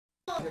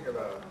decía que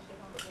la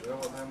señora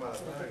Juana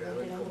embarazada que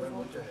deben comer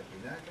muchas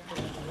espinacas.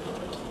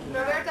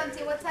 Roberto,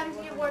 until what time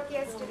did you work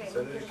yesterday?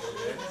 Till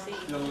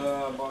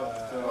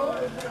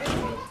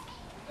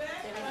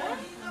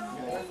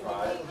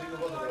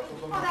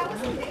Oh, that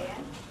wasn't bad.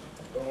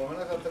 Por lo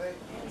menos a 3.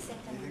 Dice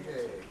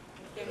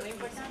Que no es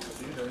importante.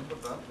 sí, no es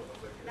importante. No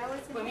sé qué. That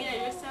wasn't Pues mira, bad.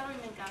 yo el celery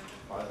me encanta.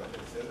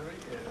 El celery,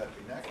 la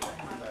espinaca y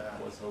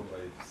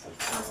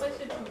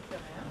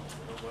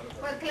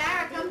Well,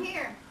 Clara, come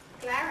here.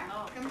 Clara,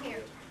 come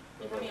here.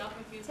 You got me all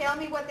confused. Tell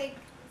me what they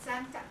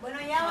Santa. Bueno,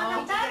 ya va a Did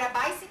you cantar. get a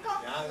bicycle?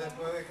 Ya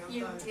después de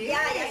cantar.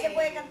 Ya se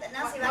puede cantar.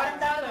 No, si va a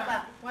cantar tu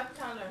papá. What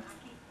color?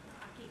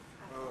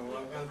 Voy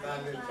a cantar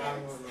el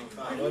tango, no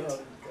Bueno,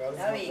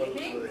 Está bien.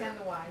 Pink and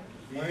white.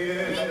 Voy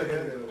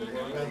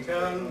a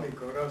cantar mi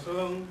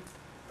corazón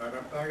para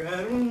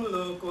pagar un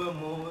loco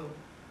amor,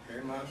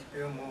 que más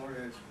que amor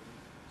es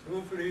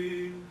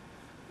sufrir.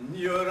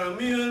 Llora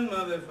mi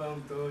alma de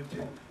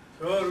fantoche,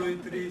 solo y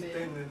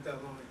triste en esta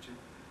noche,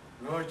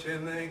 noche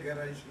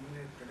negra y sin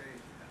estrella.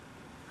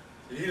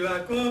 Si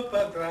la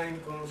copa trae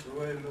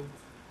consuelo,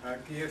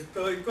 aquí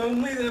estoy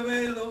con mi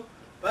desvelo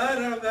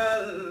para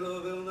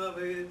darlo de una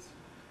vez.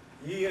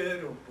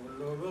 Quiero por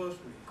los dos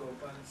mi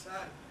copa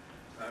alzar,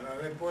 para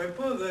después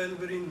poder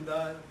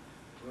brindar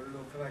por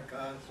los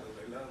fracasos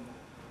del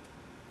amor.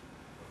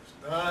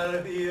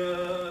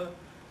 Nostalgia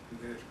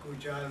de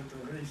escuchar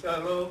tu risa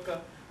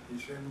loca y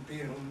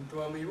sentir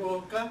junto a mi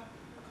boca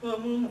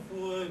como un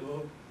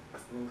fuego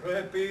tu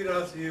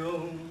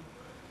respiración.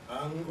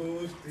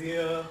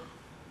 Angustia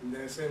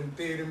de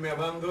sentirme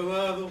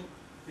abandonado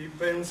y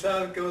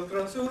pensar que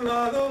otro a su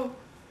lado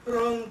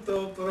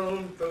pronto,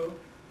 pronto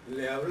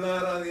le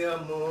hablara de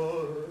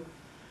amor.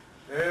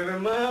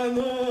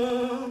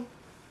 Hermano,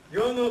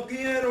 yo no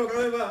quiero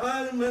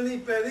rebajarme, ni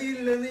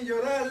pedirle, ni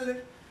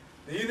llorarle,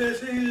 ni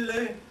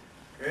decirle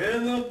que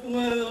no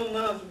puedo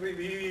más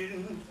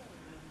vivir.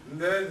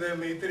 Desde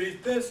mi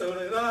triste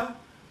soledad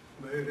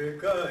veré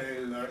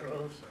caer la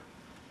rosa,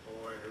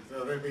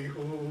 poeta de mi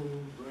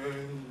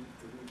juventud.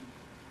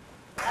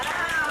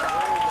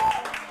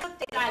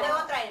 Dale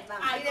otra vez,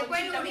 vamos. Ay,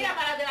 después mira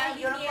para de la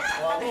Yo no niñera.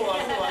 puedo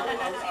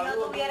cantar. Si no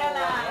tuviera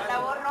la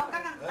voz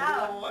ronca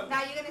cantaba.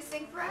 Now you're gonna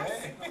sing for us?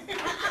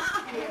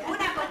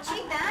 Una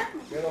conchita.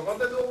 Pero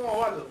ponte tú como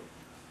Osvaldo.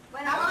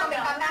 Bueno, Vamos a otra,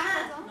 cantar otra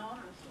más. más.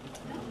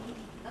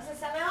 ¿No se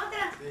sabe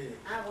otra? Sí.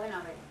 Ah, bueno,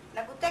 a ver.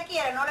 La que usted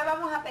quiera, no le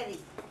vamos a pedir.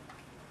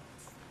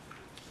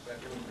 La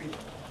que me pide.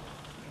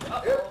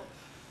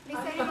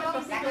 Listen,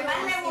 La que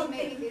más le guste.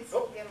 maybe this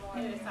will get more.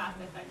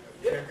 Exacto, exacto.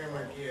 Ya que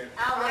me quiere.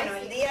 Ah, bueno,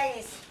 el día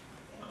es.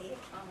 El día.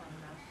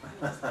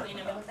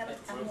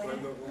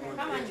 Recuerdo cómo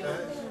Come on, empieza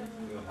Joe. eso.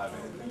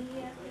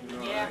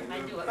 Yeah,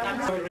 I do it.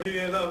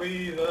 Sonríe la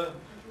vida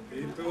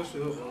y tus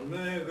ojos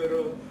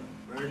negros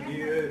me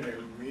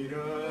quieren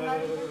mirar.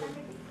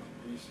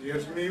 Y si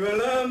es mi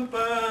bel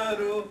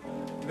amparo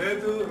de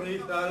tu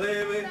risa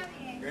leve,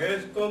 que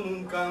es como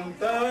un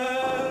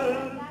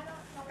cantar,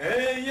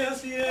 ella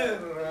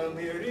cierra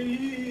mi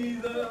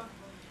herida,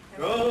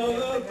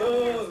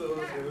 todo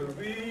se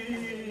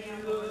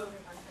olvida.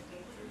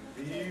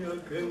 El día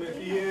que me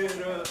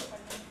quiera,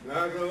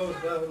 la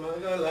rosa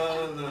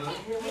magalana,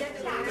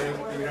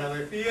 respira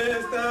de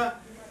fiesta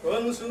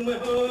con su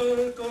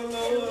mejor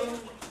color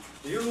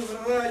y un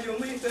rayo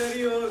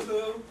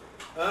misterioso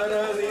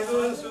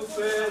aradido en su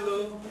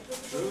pelo,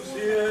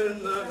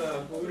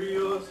 luciérnaga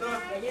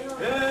curiosa,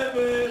 que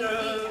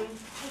verán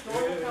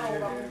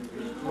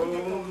que con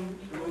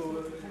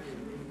tu...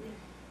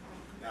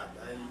 Ya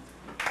está ahí.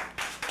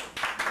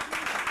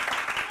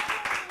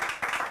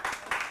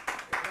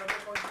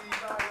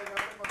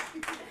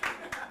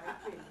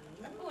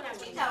 Una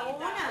Chica,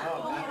 una.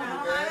 No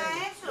haga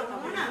eso,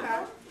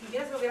 una. Si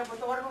quieres se lo hubiera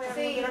puesto ahora, no hubiera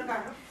Sí. puesto el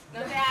carro. No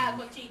sea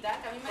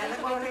conchita, que a mí me Ya le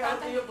dice puedo que regalar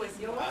canta. tuyo, pues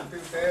yo. Ante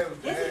usted.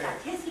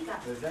 Jessica.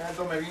 Decían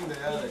esto me guinde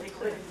ya.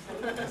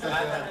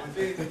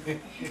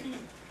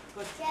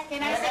 Que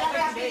nadie se la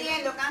vea pidiendo.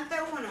 pidiendo, cante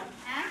uno.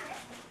 ¿Ah?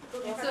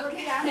 It's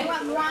okay. You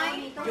want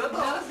wine? Yo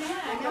todo.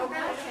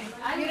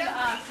 I need to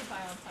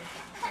occupy on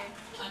something, okay?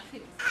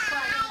 Okay.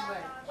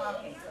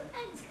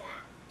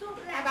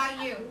 How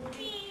about you?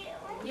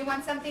 You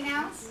want something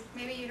else?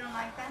 Maybe you don't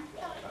like that?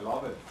 I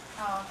love it.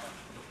 Oh.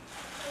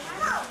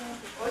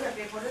 Oye,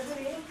 que por eso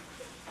bien.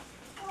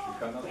 You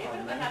cannot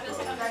have many of those.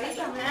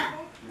 Clarita, Huh?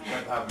 You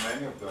can't have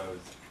many of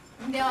those.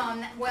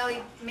 No, well,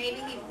 maybe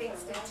he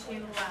fixed it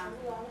too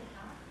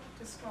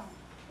strong.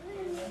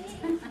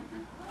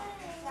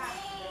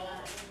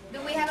 Do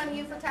we have a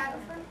new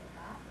photographer?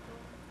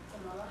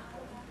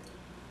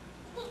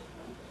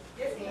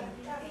 Sí,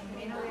 en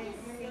menos de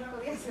 5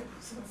 días se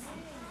puso así.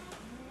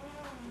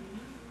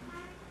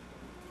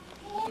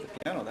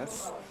 Piano,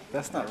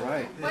 that's not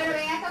right. Bueno,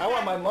 ven a I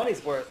want my tocar.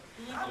 money's worth.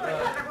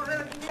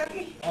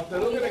 After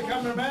look at the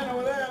cameraman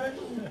over there.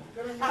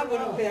 Ah,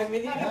 bueno, pero me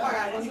tiene que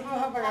pagar, no se me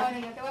vas a pagar.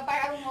 Bueno, yo te voy a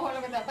pagar un ojo lo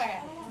que te voy a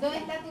pagar. ¿Dónde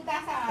está tu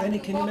taza? Annie,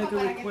 tu can you copa make a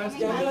para que request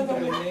tomes for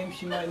más? a name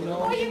she might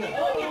know? Oye,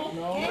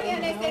 No?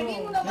 le serví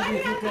uno más Maybe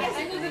if you grande.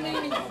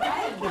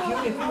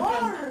 can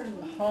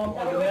hum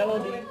a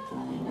melody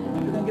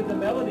you can give the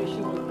melody,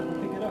 she will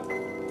pick it up.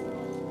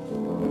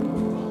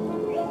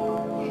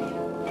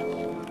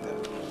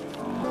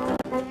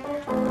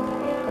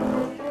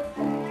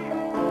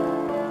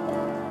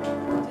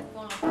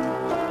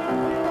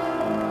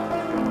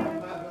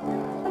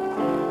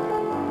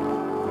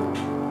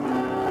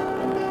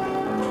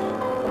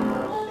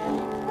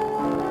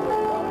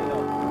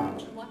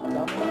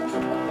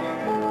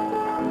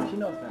 She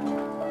knows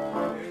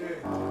that.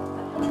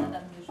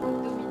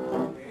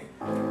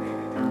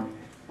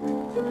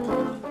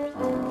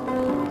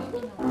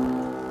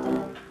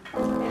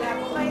 La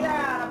cosa ahí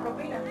la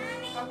propina.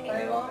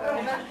 Okay.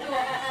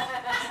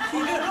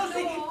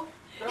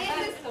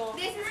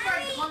 This is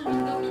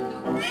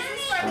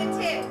for the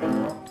tip.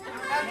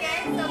 Okay,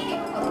 so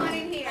people put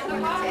money in here for the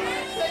tip.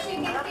 So she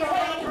can get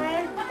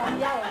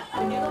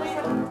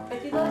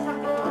Vestido de San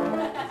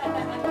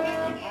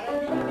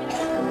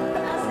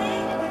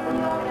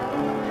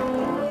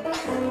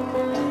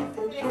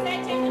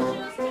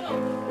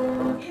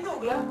 ¿Y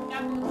Douglas?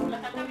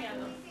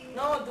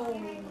 No, tú.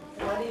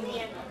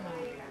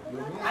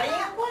 Ahí en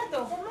el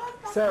cuarto.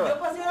 Yo Sarah,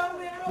 pasé la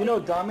primera. you know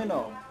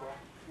domino.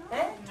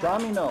 ¿Eh?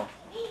 Domino.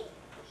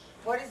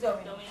 What is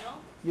domino?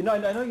 You know, I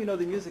know you know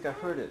the music. I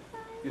heard it.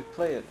 You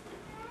play it.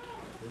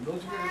 I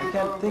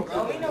can't think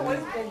of it. Domino, what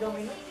is el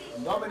domino?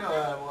 Domino,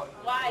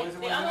 Why? what is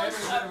it, The what's the name? others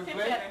Is are it tip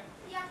play? better.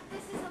 Yeah,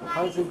 this is a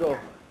How does it go?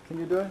 Can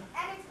you do it? And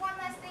it's one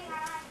less thing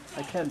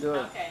I can't do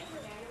it. Okay.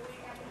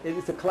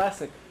 It's a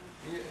classic.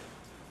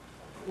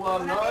 Well,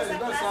 no, Una it's pieza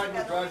not clásica.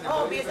 exactly classic.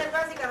 Oh, but it's pieza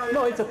clásica no.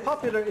 No, it's a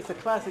popular. It's a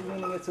classic,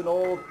 meaning it's an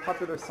old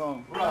popular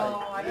song. No,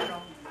 I don't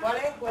know. ¿Cuál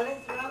es? ¿Cuál es?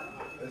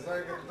 Esa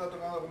que tú estás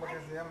tocando, ¿cómo es que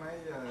se llama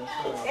ella?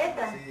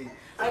 ¿Esta? Sí.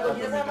 Ay, pues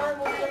ya sabe más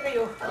música que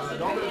yo. Ah,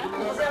 no, pero tú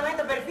 ¿Cómo no se llama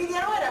esto? ¿Perfidia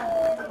no era?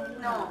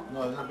 No. No,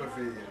 es una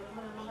perfidia.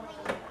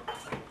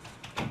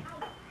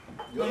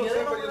 Yo Pues no yo sé,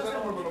 no pero yo sé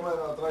conozco. cómo me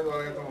la traigo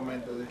en este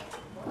momento. ¿Sí?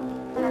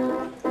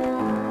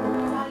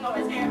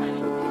 Over here,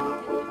 honey.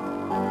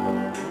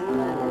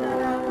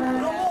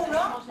 Número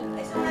uno.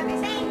 Es una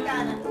pieza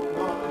mexicana.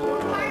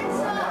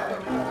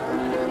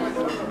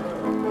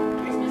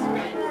 Christmas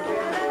red.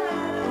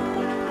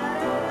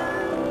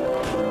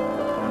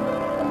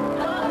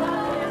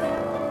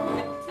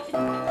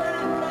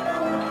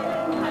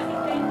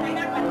 Hay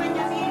una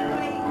carpecha así,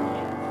 güey.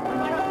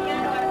 Bueno,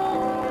 piano,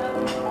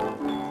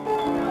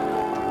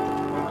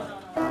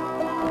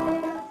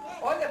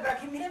 oye, pero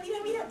aquí, mira, mira,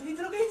 mira, ¿tú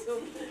viste lo que hizo?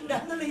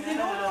 Dándole y dice,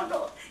 no, no,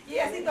 no. Y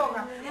ella así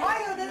toca.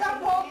 Oye, usted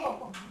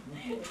tampoco.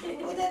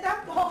 Usted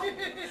tampoco.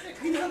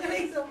 ¿Viste lo que le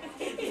hizo?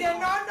 Dice, no,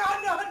 no,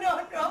 no,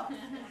 no, no.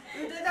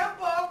 Usted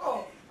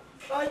tampoco.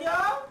 ¿O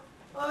yo?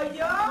 ¿O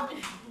yo?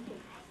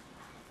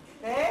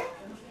 ¿Eh?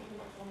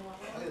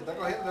 Ay, está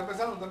cogiendo,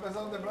 está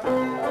empezando temprano.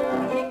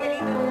 Oye, qué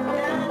lindo.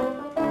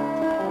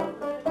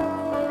 Qué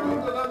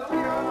lindo la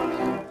música.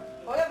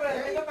 Oye, pero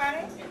déjame tocar, ¿eh?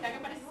 Está que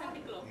parece Santa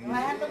Claus. ¿Me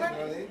vas a tocar?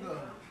 Qué lindo.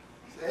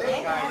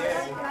 ¿Eh?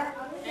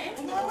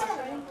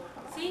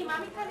 Sí,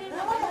 mami está bien. No,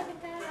 que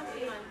está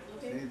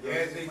Sí,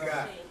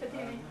 Jessica.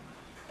 Tiene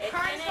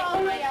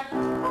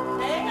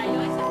cayó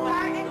ese